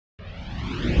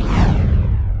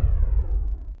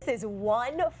This is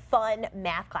one fun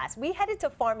math class. We headed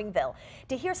to Farmingville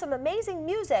to hear some amazing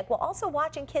music while also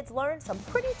watching kids learn some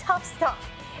pretty tough stuff.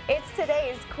 It's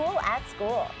today's Cool at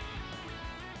School.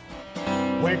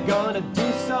 We're gonna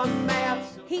do some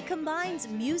math. He combines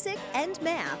music and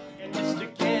math And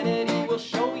Mr. Kennedy will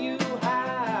show you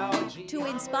how. to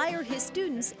inspire his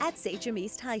students at Sachem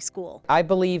East High School. I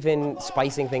believe in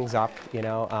spicing things up,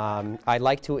 I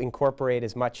like to incorporate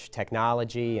as much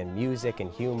technology and music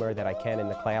and humor that I can in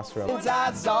the classroom. Since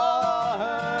I saw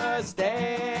her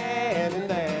standing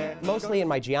there. Mostly in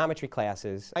my geometry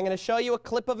classes. I'm going to show you a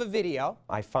clip of a video.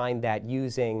 I find that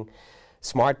using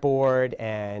smartboard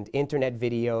and internet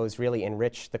videos really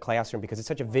enrich the classroom because it's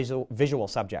such a visual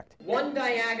subject. One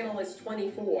diagonal is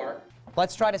 24.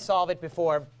 Let's try to solve it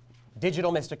before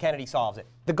digital Mr. Kennedy solves it.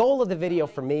 The goal of the video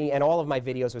for me and all of my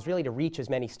videos was really to reach as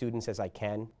many students as I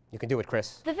can. You can do it,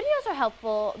 Chris. The videos are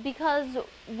helpful because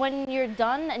when you're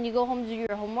done and you go home to do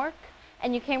your homework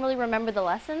and you can't really remember the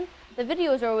lesson, the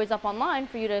videos are always up online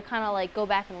for you to kind of like go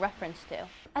back and reference to.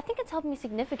 I think it's helped me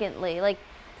significantly. Like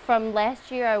from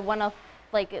last year, I went up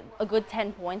like a good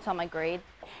 10 points on my grade.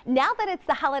 Now that it's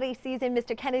the holiday season,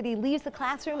 Mr. Kennedy leaves the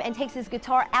classroom and takes his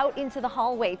guitar out into the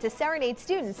hallway to serenade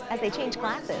students as they change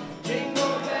classes.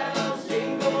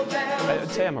 I'd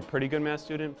say I'm a pretty good math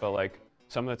student, but like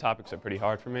some of the topics are pretty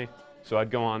hard for me. So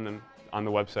I'd go on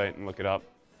the website and look it up,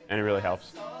 and it really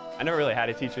helps. I never really had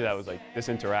a teacher that was like this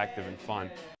interactive and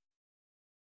fun.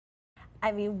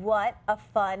 I mean, what a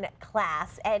fun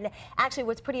class. And actually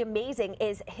what's pretty amazing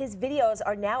is his videos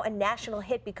are now a national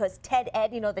hit because TED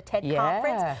Ed, the TED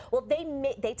conference, well,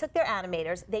 they took their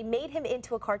animators, they made him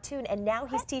into a cartoon, and now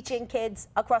he's teaching kids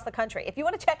across the country. If you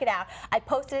want to check it out, I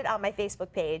posted it on my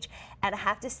Facebook page, and I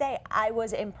have to say, I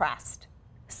was impressed.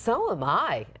 So am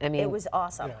I. I mean, it was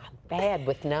awesome. Yeah. Bad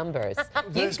with numbers.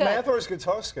 His math or his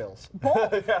guitar skills?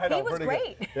 Both. Yeah, I know, he was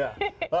great. Good. Yeah.